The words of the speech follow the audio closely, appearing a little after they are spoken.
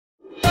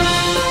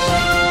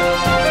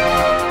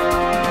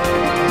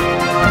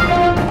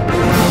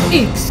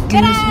Excuse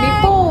me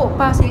po,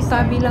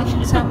 pasitabi lang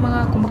sa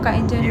mga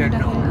kumakain dyan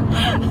dahil ang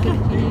aking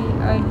kilikili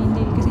ay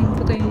hindi kasi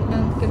putoy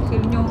ng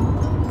kilikili nyo.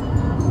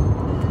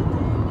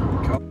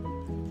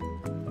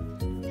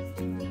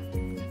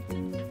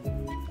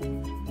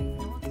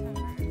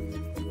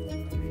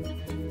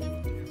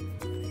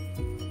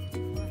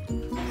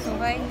 So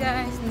hi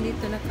guys,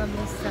 nandito na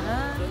kami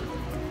sa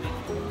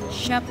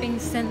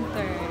shopping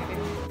center.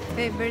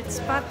 Favorite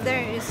spot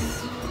there is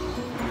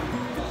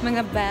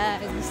mga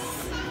bags.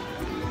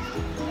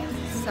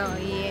 So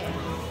yeah,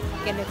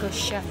 gonna go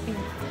shopping.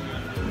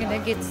 Gonna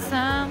get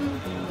some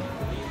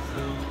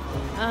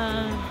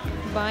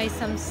buy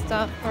some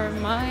stuff for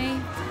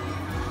my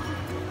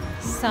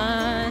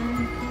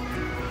son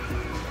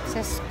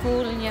sa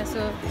school niya.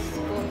 So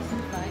school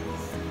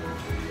supplies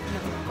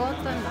ng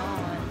cotton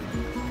on.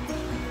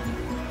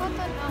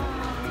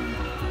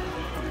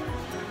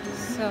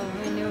 So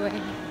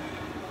anyway,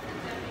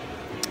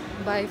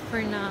 bye for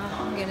now.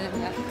 I'm gonna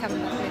come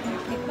back later.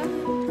 Okay, bye.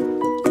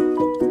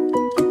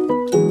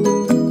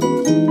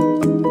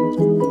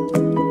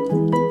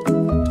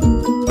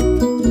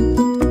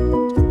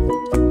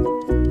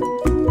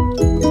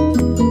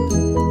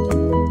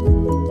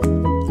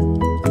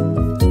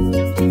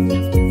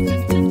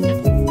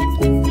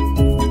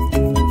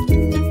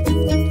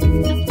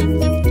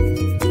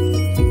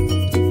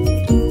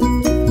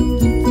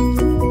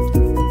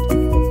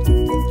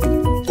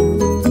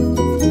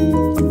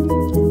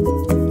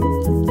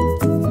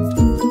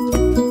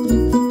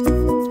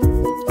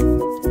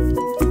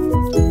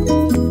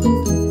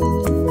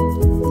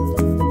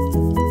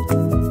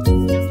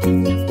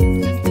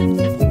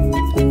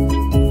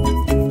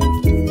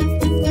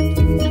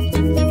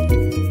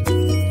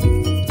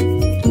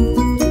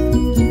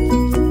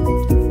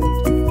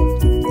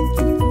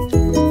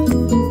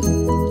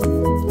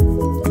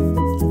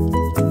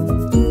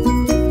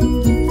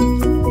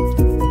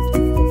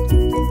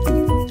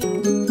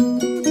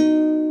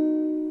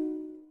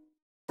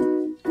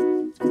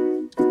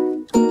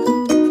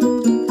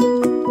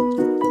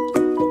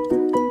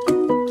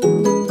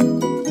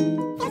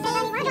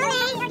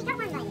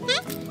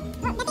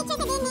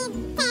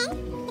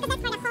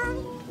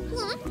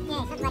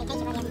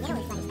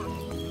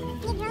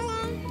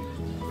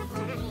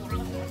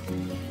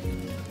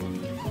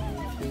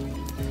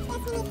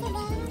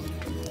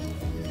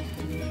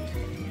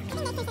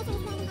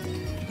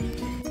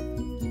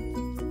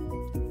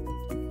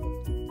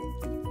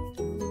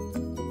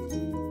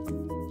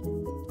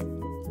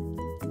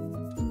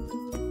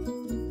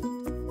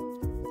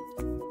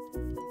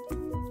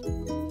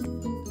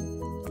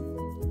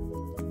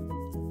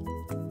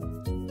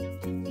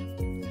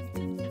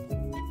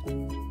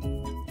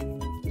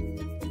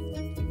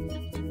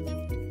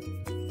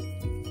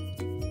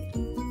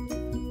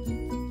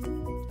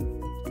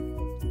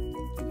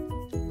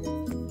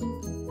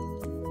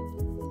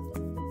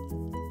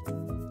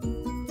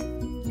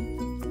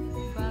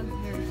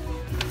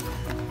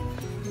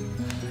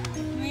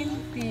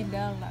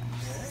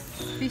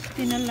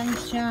 $50 na lang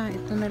siya.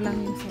 Ito na lang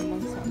yung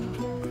sabang sa ano.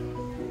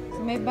 So,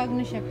 may bag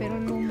na siya pero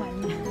luma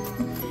na.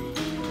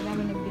 Wala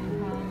mo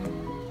nagbilhan.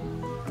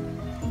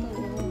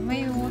 So,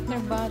 may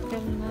water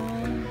bottle na.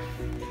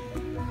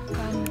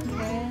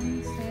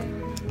 Contents.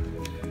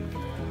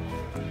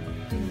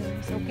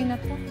 So, okay na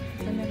to.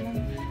 Ito na lang.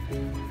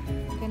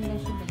 Okay na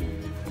siya.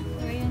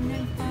 So, ayan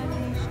yung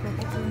polish.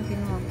 Bakit yung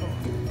kinuha ko?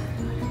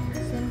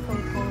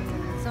 Simple color.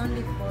 It's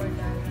only $4.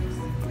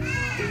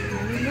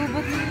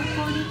 Lubat na yung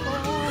phone ko.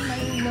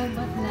 May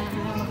lubat na.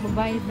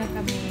 Magbabayad na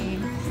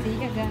kami. See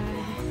ya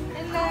guys.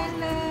 Hello,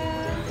 hello.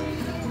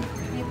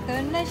 Ito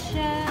na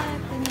siya.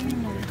 Ito na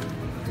yun.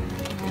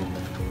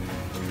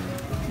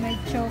 May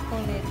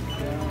chocolate.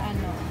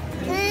 Ano?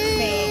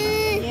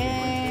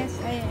 Yes.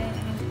 Ay.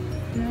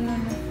 No.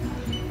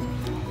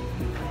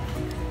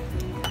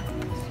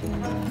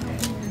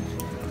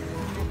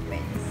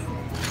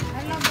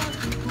 Hello, boss.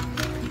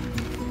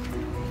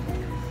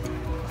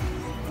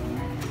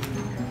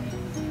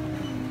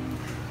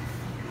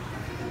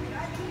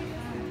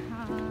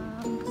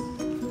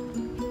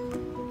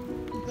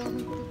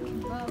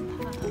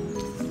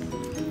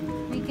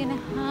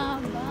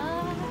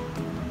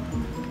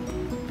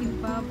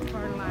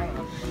 For life.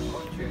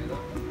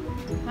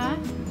 Huh?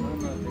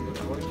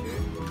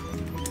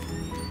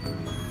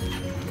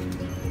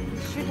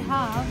 Should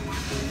have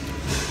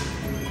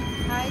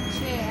high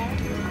chair.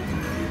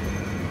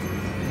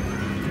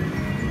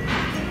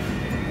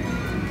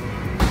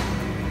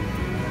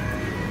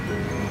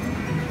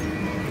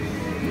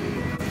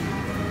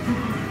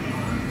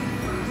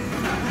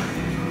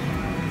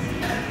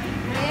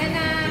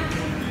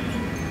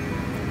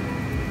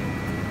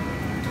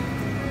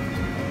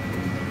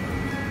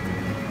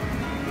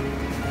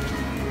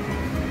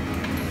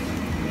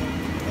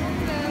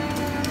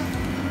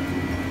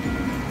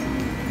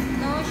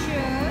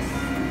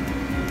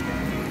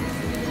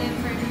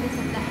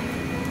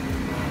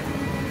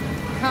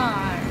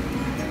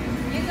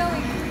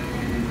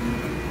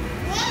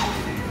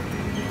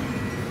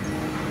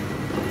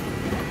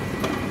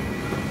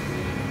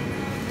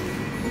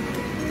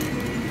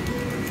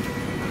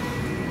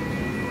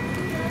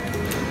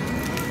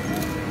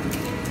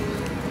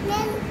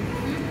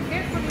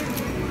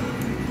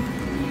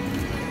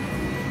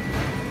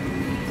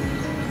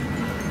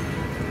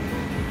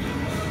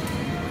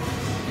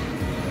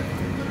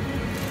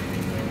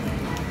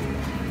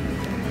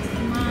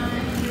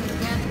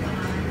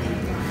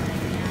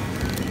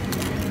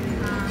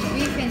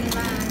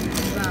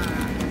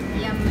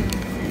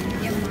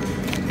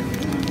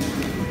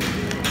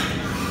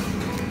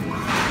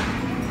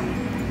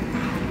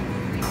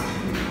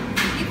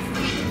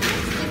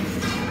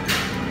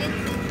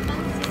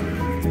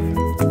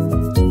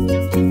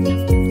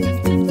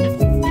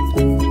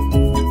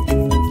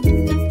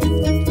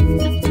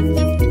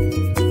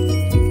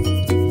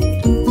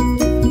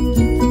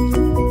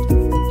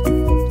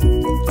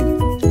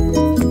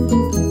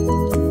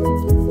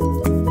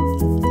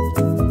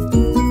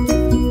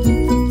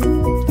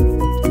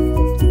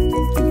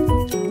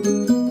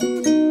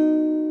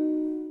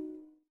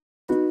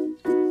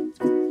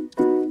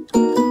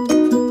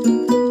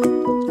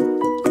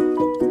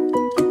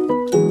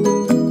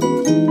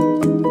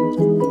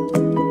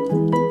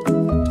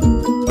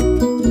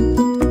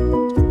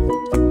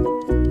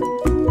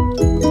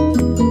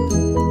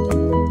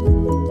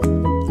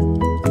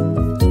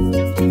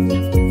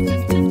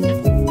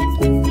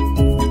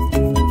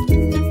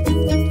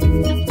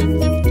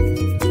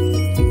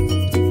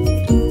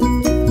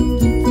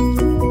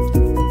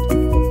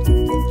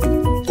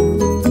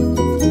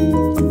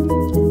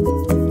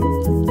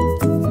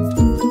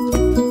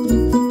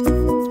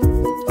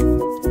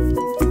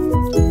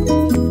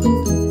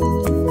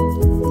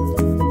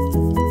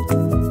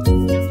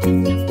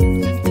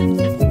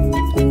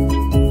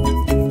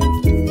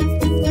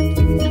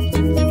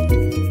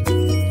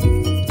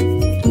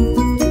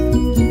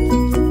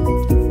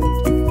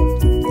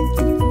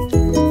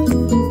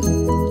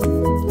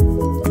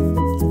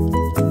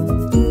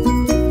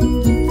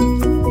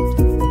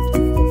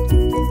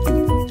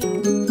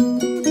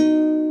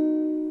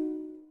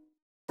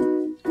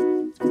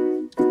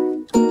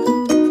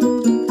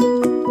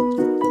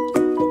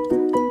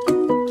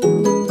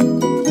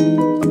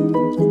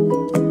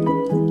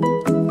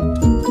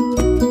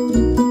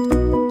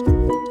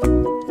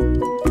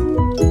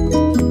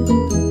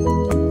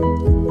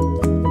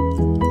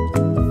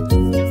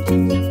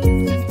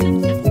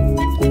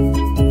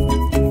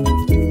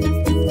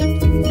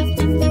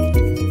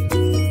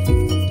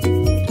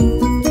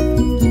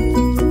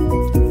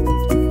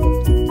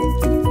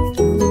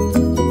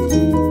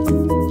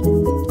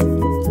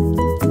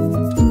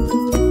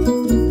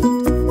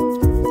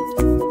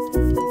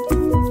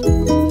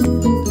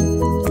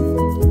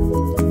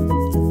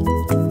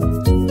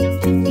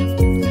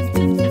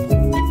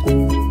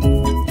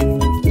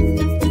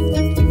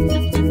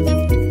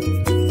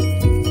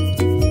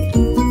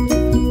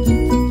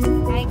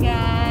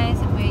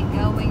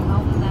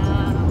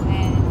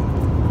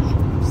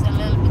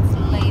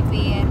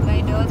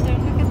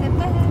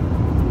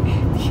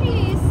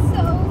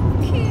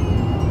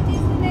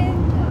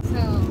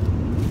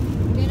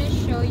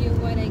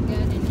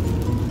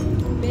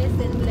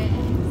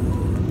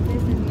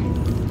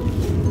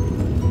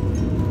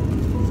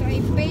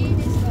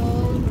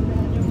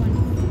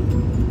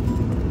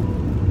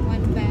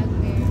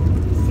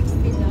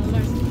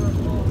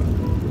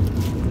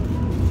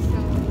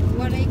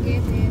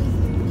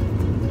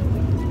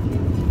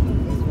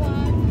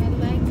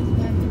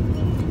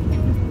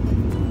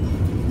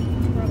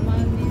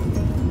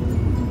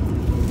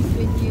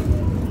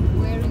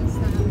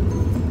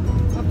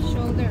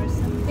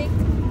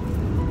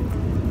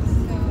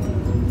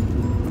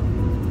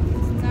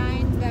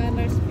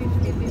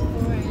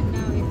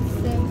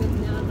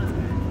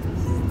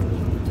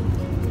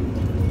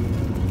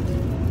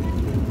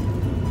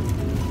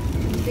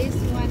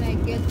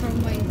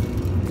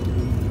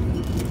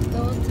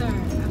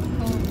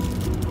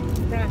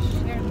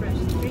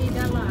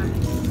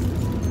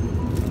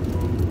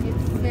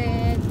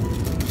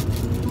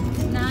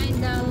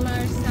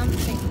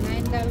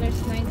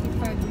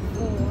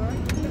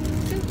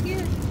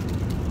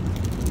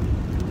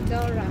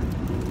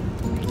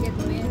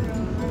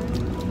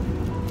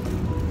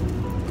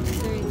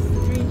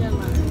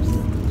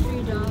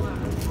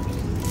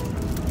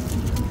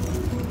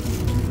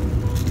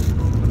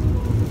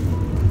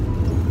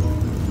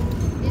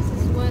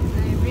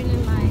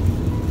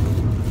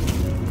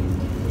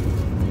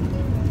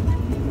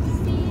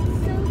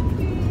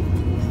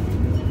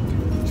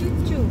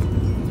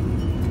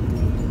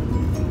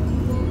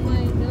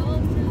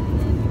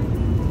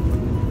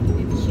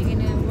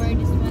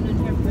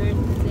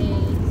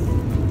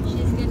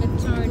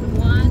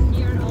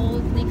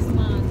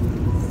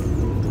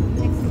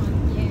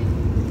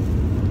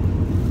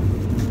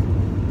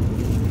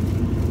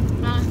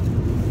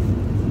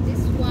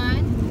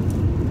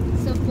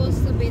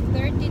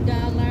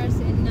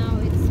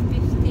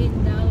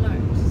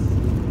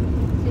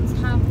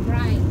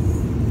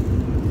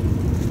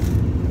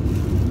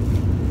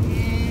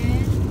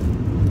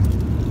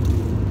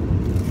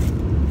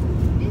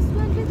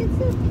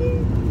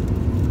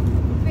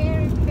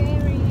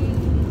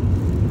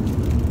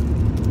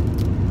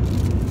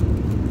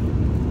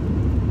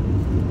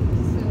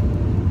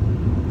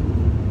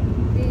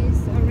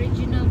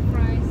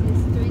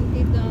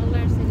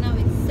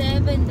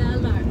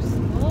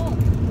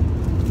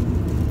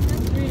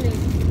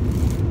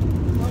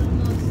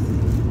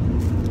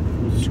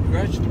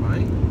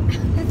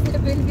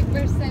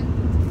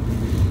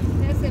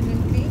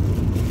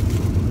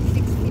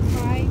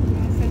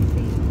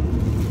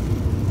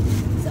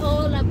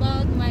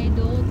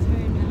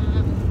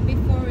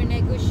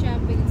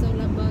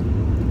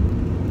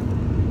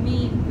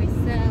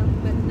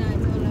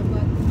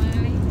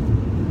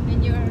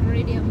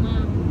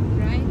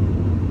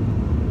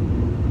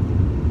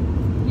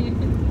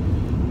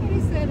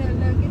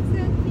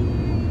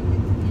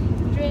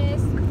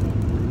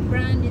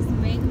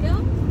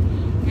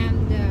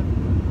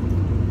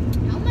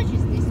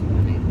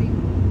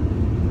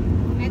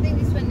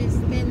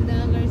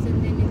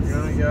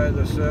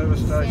 The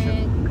service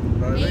station.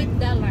 $8.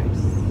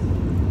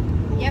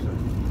 Yep.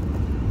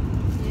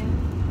 Yeah.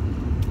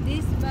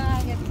 This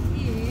bag up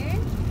here.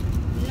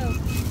 Look.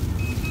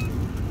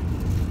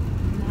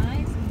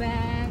 Nice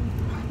bag.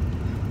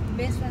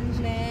 Best and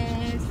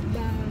less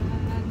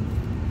bag.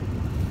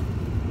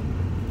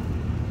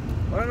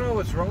 I don't know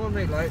what's wrong with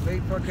me lately.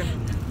 Fucking.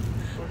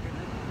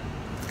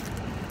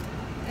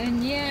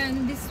 And yeah,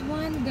 and this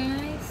one,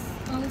 guys.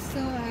 Also,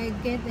 I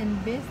get in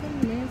best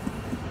and less.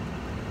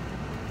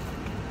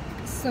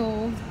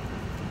 So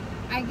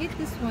I get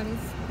this one.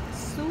 It's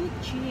so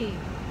cheap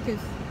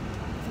because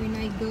when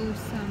I go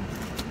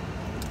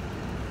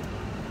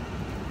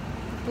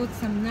put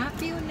some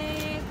nappy on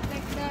it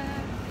like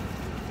that,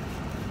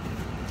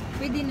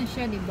 pwede na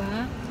siya,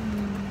 diba?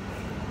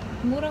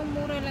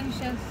 Murang-mura lang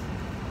siya.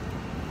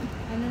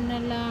 Ano na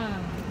lang,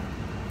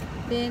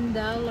 $10.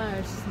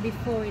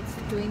 Before it's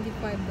 $25.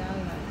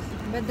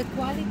 But the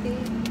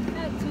quality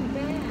not too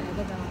bad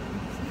at all.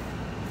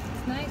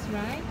 It's nice,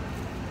 right?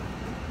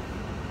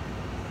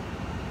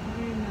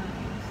 Very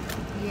nice.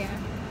 Yeah.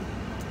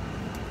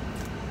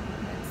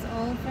 That's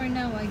all for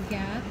now I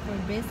got for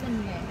best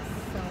and less.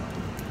 So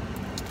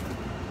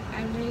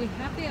I'm really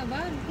happy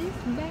about this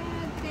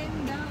bag,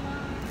 $10.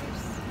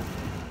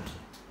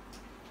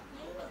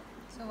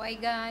 So Hi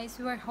guys,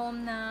 we're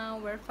home now.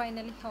 We're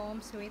finally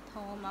home, sweet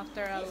home,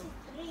 after a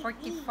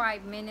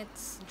 45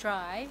 minutes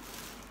drive.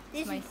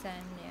 It's my son,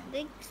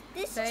 yeah.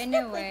 So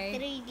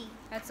anyway,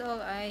 that's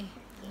all I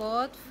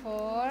bought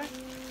for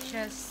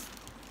just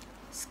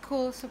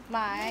school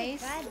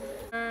supplies.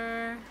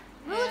 And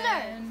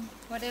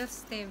what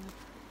else, Steve?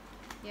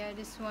 Yeah,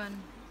 this one.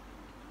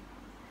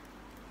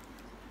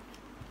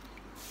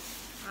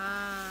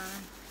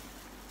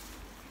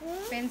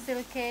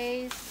 Pencil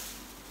case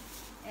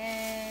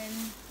and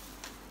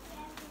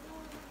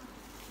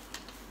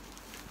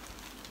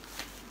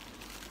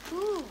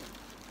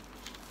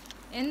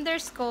in their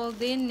school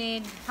they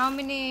need how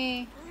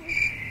many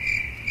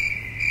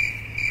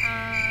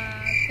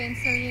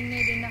pencil you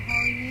need in a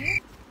whole year?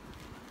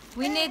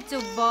 We need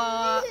to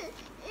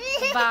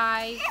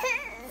buy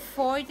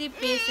 40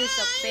 pieces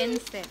of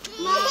pencil.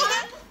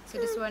 Yeah. So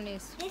this one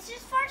is. This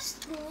is for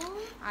school.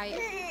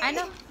 I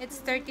know it's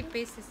 30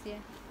 pieces. Yeah.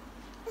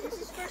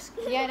 This is for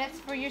school. Yeah, that's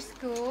for your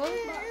school.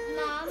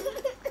 Mom.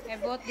 I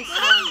bought this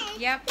one.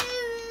 Yep.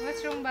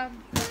 What's wrong, Bob?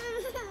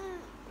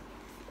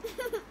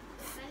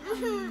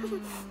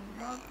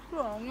 What's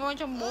wrong? You want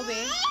some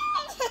movie?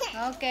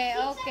 Okay.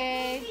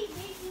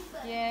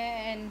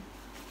 Yeah, and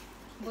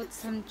bought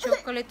some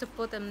chocolate to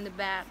put on the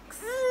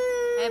bags.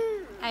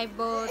 I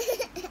bought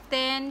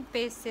 10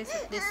 pieces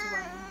of this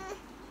one.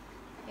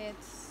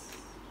 It's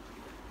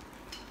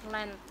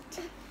length.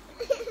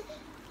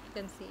 You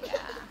can see, yeah.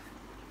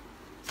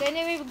 So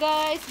anyway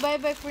guys, bye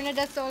bye for now.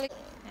 That's all.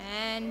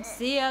 And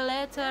see you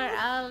later,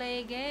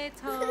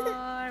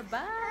 alligator.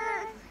 Bye.